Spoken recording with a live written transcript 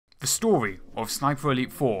The story of Sniper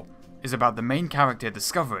Elite 4 is about the main character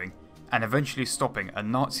discovering and eventually stopping a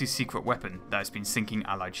Nazi secret weapon that has been sinking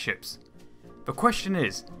Allied ships. The question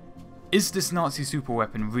is this Nazi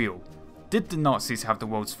superweapon real? Did the Nazis have the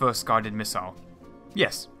world's first guided missile?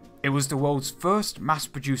 Yes, it was the world's first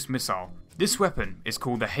mass-produced missile. This weapon is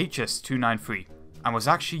called the HS-293 and was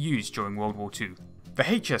actually used during World War II. The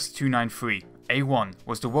HS-293A1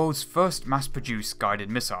 was the world's first mass-produced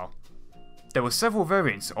guided missile. There were several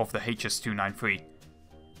variants of the HS-293,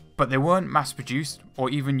 but they weren't mass-produced or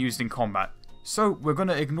even used in combat, so we're going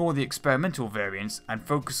to ignore the experimental variants and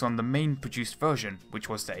focus on the main produced version, which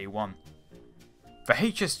was the A1. The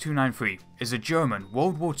HS-293 is a German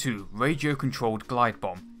World War II radio-controlled glide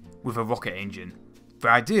bomb with a rocket engine. The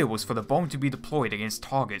idea was for the bomb to be deployed against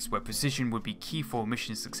targets where precision would be key for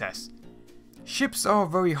mission success. Ships are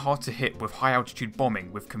very hard to hit with high-altitude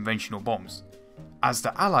bombing with conventional bombs, as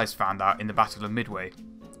the Allies found out in the Battle of Midway.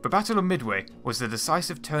 The Battle of Midway was the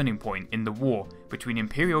decisive turning point in the war between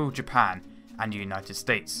Imperial Japan and the United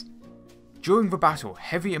States. During the battle,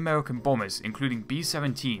 heavy American bombers, including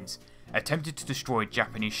B-17s, attempted to destroy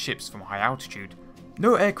Japanese ships from high altitude.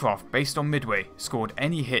 No aircraft based on Midway scored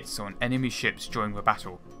any hits on enemy ships during the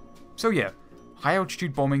battle. So yeah, high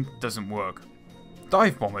altitude bombing doesn't work.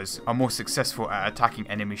 Dive bombers are more successful at attacking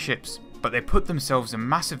enemy ships, but they put themselves in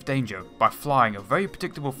massive danger by flying a very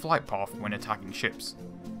predictable flight path when attacking ships.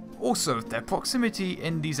 Also, their proximity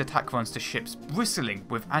in these attack runs to ships bristling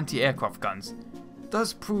with anti-aircraft guns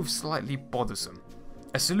does prove slightly bothersome.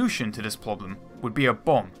 A solution to this problem would be a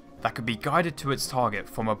bomb that could be guided to its target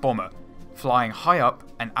from a bomber flying high up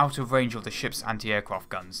and out of range of the ship's anti-aircraft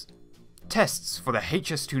guns. Tests for the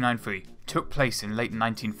HS-293 took place in late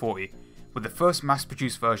 1940, with the first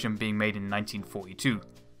mass-produced version being made in 1942.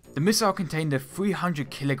 The missile contained a 300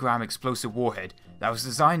 kg explosive warhead that was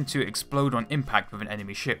designed to explode on impact with an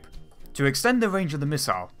enemy ship. To extend the range of the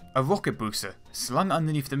missile, a rocket booster slung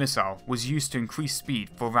underneath the missile was used to increase speed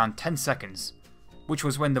for around 10 seconds, which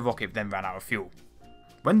was when the rocket then ran out of fuel.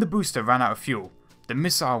 When the booster ran out of fuel, the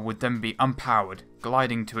missile would then be unpowered,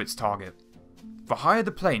 gliding to its target. The higher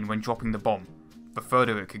the plane when dropping the bomb, the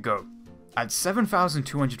further it could go. At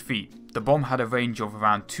 7,200 feet, the bomb had a range of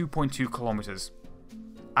around 2.2 kilometers.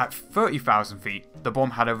 At 30,000 feet, the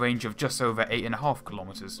bomb had a range of just over 8.5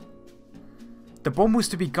 kilometers. The bomb was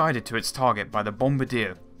to be guided to its target by the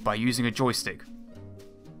bombardier by using a joystick.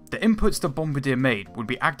 The inputs the bombardier made would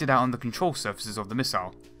be acted out on the control surfaces of the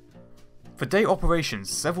missile. For day operations,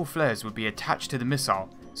 several flares would be attached to the missile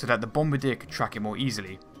so that the bombardier could track it more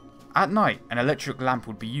easily. At night, an electric lamp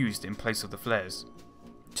would be used in place of the flares.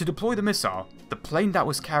 To deploy the missile, the plane that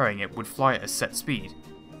was carrying it would fly at a set speed.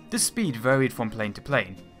 This speed varied from plane to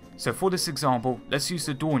plane, so for this example, let's use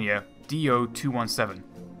the Dornier DO-217.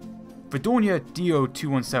 The Dornier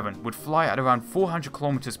DO-217 would fly at around 400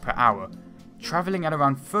 km per hour, travelling at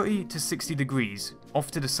around 30 to 60 degrees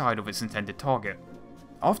off to the side of its intended target.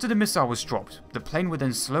 After the missile was dropped, the plane would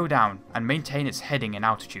then slow down and maintain its heading and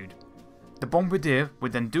altitude. The bombardier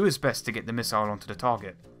would then do his best to get the missile onto the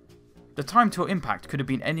target. The time till impact could have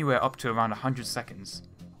been anywhere up to around 100 seconds.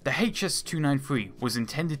 The HS-293 was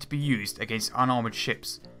intended to be used against unarmoured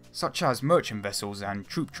ships, such as merchant vessels and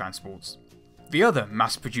troop transports. The other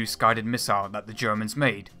mass-produced guided missile that the Germans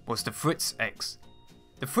made was the Fritz X.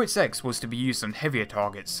 The Fritz X was to be used on heavier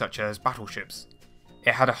targets such as battleships.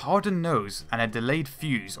 It had a hardened nose and a delayed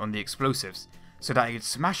fuse on the explosives so that it could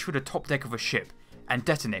smash through the top deck of a ship and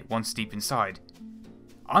detonate once deep inside.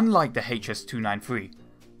 Unlike the HS-293,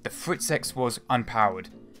 the Fritz X was unpowered,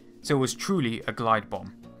 so it was truly a glide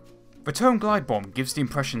bomb. The term glide bomb gives the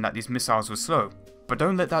impression that these missiles were slow, but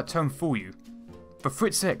don't let that term fool you. The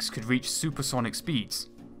Fritz X could reach supersonic speeds.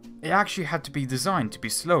 It actually had to be designed to be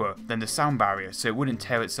slower than the sound barrier so it wouldn't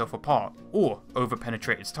tear itself apart or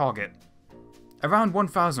overpenetrate its target. Around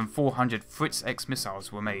 1,400 Fritz X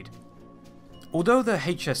missiles were made. Although the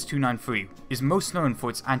HS-293 is most known for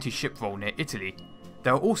its anti-ship role near Italy,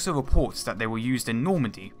 there are also reports that they were used in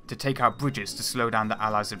Normandy to take out bridges to slow down the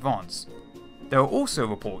Allies' advance. There are also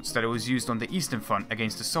reports that it was used on the Eastern Front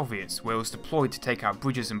against the Soviets, where it was deployed to take out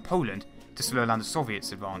bridges in Poland to slow down the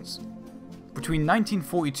Soviets' advance. Between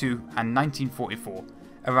 1942 and 1944,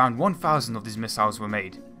 around 1,000 of these missiles were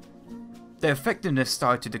made. Their effectiveness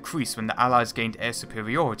started to decrease when the Allies gained air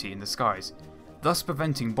superiority in the skies, thus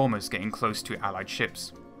preventing bombers getting close to Allied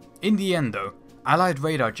ships. In the end though, Allied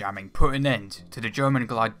radar jamming put an end to the German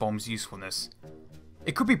glide bomb's usefulness.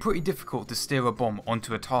 It could be pretty difficult to steer a bomb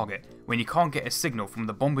onto a target when you can't get a signal from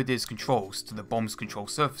the bombardier's controls to the bomb's control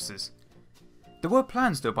surfaces. There were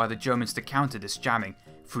plans though by the Germans to counter this jamming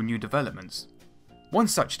through new developments. One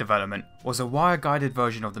such development was a wire-guided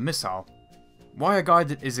version of the missile.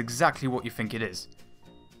 Wire-guided is exactly what you think it is.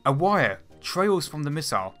 A wire trails from the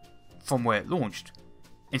missile from where it launched.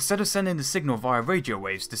 Instead of sending the signal via radio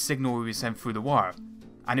waves, the signal will be sent through the wire,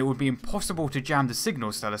 and it would be impossible to jam the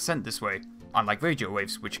signals that are sent this way, unlike radio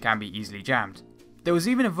waves which can be easily jammed. There was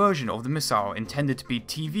even a version of the missile intended to be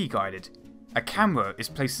TV guided. A camera is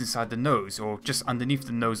placed inside the nose or just underneath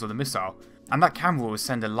the nose of the missile, and that camera will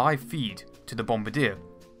send a live feed to the bombardier.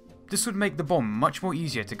 This would make the bomb much more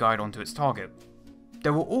easier to guide onto its target.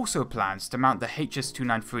 There were also plans to mount the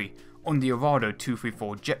HS-293 on the Arado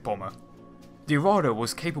 234 jet bomber. The Arado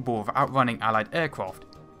was capable of outrunning Allied aircraft.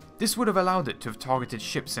 This would have allowed it to have targeted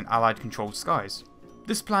ships in Allied controlled skies.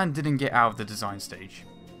 This plan didn't get out of the design stage.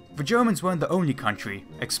 The Germans weren't the only country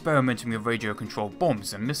experimenting with radio controlled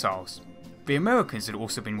bombs and missiles. The Americans had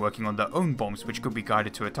also been working on their own bombs which could be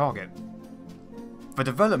guided to a target. The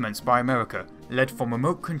developments by America led from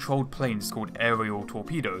remote-controlled planes called aerial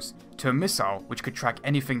torpedoes to a missile which could track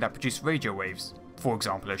anything that produced radio waves, for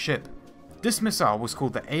example a ship. This missile was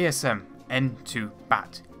called the ASM-N2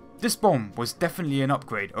 BAT. This bomb was definitely an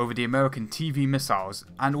upgrade over the American TV missiles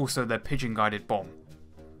and also their pigeon-guided bomb.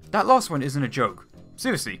 That last one isn't a joke.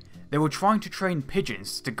 Seriously, they were trying to train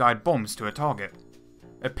pigeons to guide bombs to a target.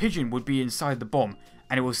 A pigeon would be inside the bomb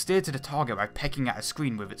and it will steer to the target by pecking at a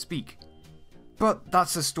screen with its beak. But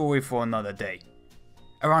that's a story for another day.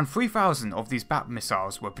 Around 3,000 of these BAT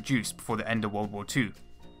missiles were produced before the end of World War II.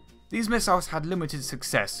 These missiles had limited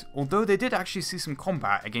success, although they did actually see some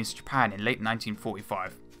combat against Japan in late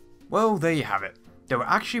 1945. Well, there you have it. There were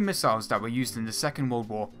actually missiles that were used in the Second World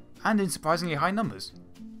War, and in surprisingly high numbers.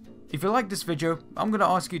 If you like this video, I'm going to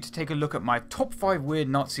ask you to take a look at my top 5 weird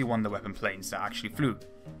Nazi wonder weapon planes that actually flew.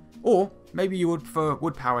 Or maybe you would prefer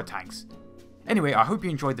wood powered tanks. Anyway, I hope you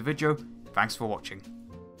enjoyed the video. Thanks for watching.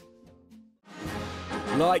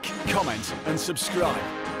 Like, comment and subscribe,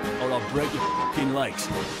 or I'll break your f***ing legs.